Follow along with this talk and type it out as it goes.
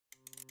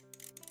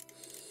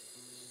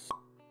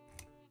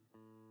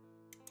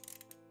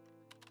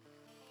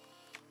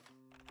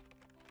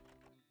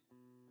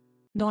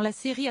Dans la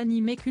série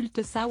animée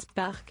culte South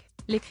Park,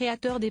 les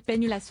créateurs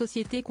dépeignent la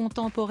société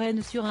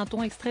contemporaine sur un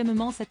ton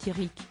extrêmement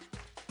satirique.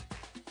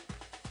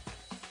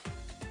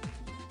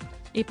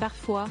 Et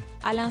parfois,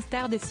 à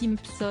l'instar des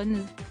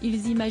Simpsons,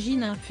 ils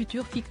imaginent un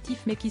futur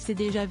fictif mais qui s'est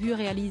déjà vu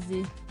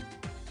réaliser.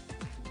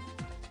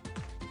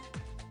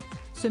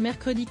 Ce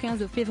mercredi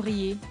 15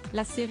 février,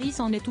 la série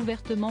s'en est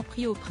ouvertement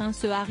pris au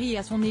prince Harry et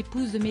à son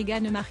épouse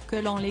Meghan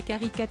Markle en les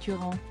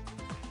caricaturant.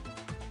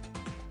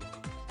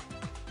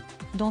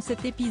 Dans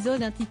cet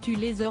épisode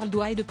intitulé Their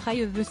World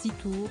Privacy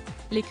Tour,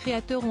 les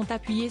créateurs ont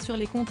appuyé sur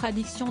les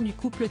contradictions du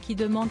couple qui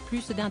demande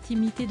plus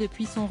d'intimité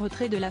depuis son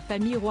retrait de la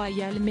famille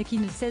royale mais qui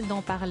ne cesse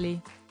d'en parler.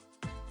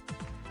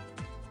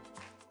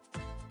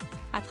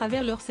 À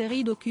travers leur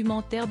série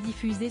documentaire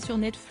diffusée sur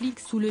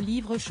Netflix sous le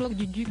livre Choc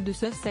du duc de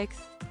Sussex,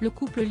 le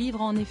couple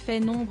livre en effet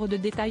nombre de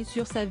détails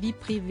sur sa vie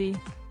privée.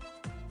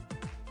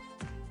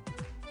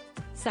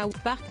 South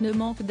Park ne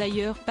manque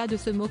d'ailleurs pas de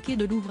se moquer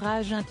de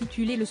l'ouvrage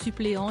intitulé Le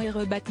suppléant et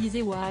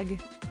rebaptisé WAG.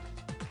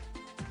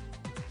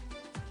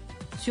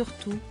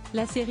 Surtout,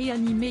 la série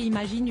animée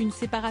imagine une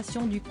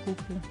séparation du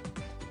couple.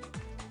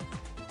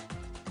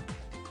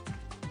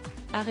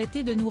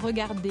 Arrêtez de nous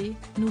regarder,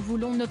 nous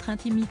voulons notre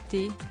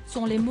intimité,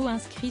 sont les mots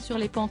inscrits sur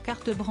les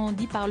pancartes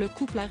brandies par le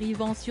couple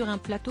arrivant sur un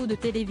plateau de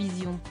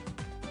télévision.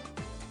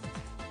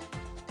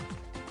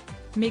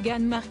 Meghan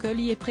Markle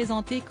y est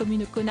présentée comme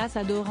une connasse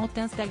adorant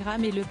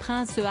Instagram et le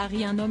prince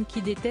Harry un homme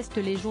qui déteste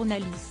les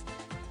journalistes.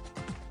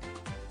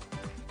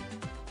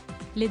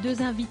 Les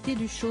deux invités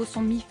du show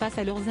sont mis face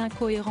à leurs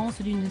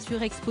incohérences d'une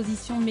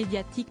surexposition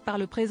médiatique par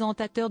le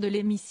présentateur de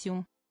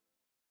l'émission.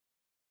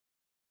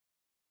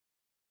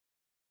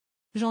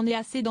 J'en ai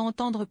assez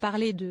d'entendre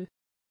parler d'eux.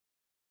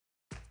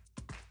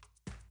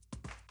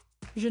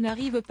 Je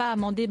n'arrive pas à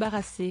m'en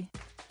débarrasser.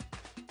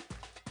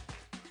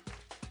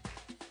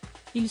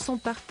 Ils sont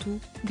partout,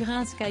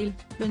 grince Kyle,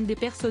 l'un des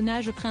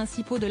personnages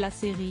principaux de la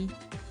série.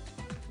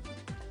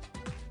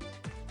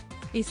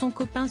 Et son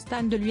copain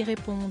Stan de lui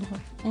répondre,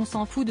 on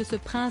s'en fout de ce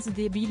prince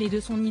débile et de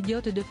son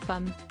idiote de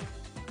femme.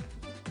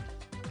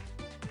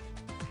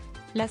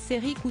 La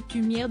série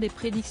coutumière des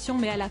prédictions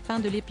mais à la fin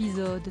de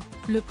l'épisode,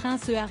 le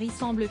prince Harry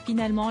semble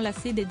finalement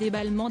lassé des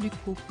déballements du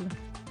couple.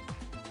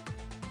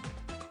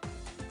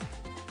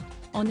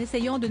 En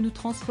essayant de nous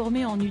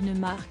transformer en une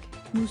marque,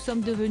 nous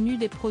sommes devenus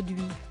des produits,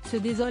 se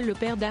désole le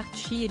père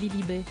d'Archie et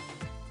Lilibet.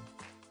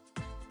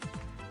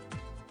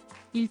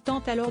 Il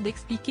tente alors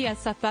d'expliquer à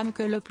sa femme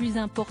que le plus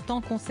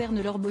important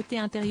concerne leur beauté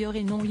intérieure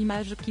et non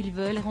l'image qu'ils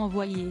veulent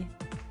renvoyer.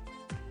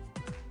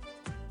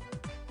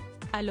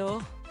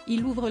 Alors,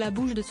 il ouvre la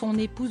bouche de son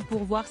épouse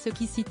pour voir ce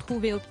qui s'y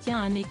trouve et obtient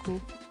un écho.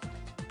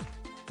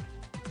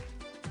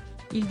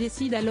 Il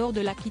décide alors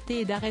de la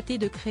quitter et d'arrêter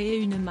de créer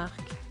une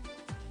marque.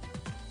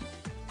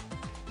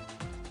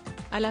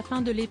 À la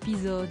fin de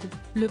l'épisode,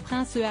 le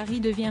prince Harry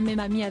devient même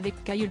ami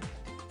avec Kyle.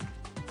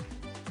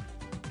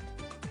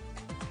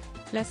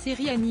 La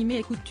série animée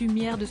est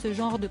coutumière de ce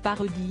genre de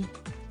parodie.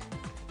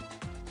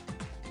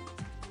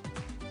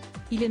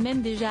 Il est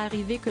même déjà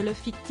arrivé que le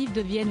fictif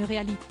devienne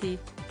réalité.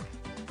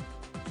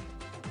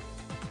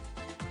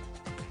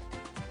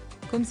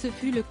 Comme ce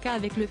fut le cas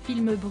avec le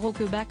film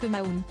Brokeback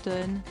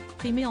Mountain,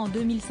 primé en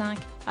 2005,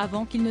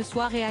 avant qu'il ne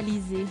soit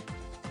réalisé.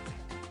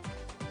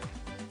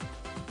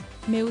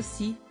 Mais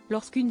aussi,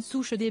 lorsqu'une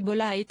souche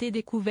d'Ebola a été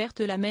découverte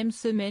la même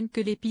semaine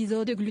que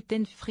l'épisode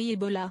Gluten-Free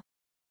Ebola.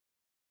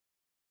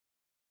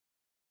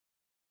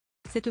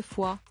 Cette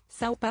fois,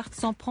 South Park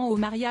s'en prend au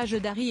mariage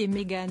d'Harry et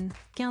Meghan.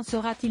 Qu'en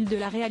sera-t-il de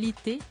la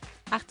réalité?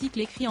 Article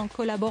écrit en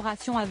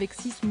collaboration avec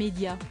 6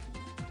 médias.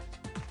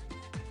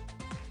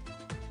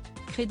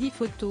 Crédit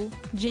photo,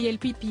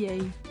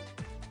 JLPPA.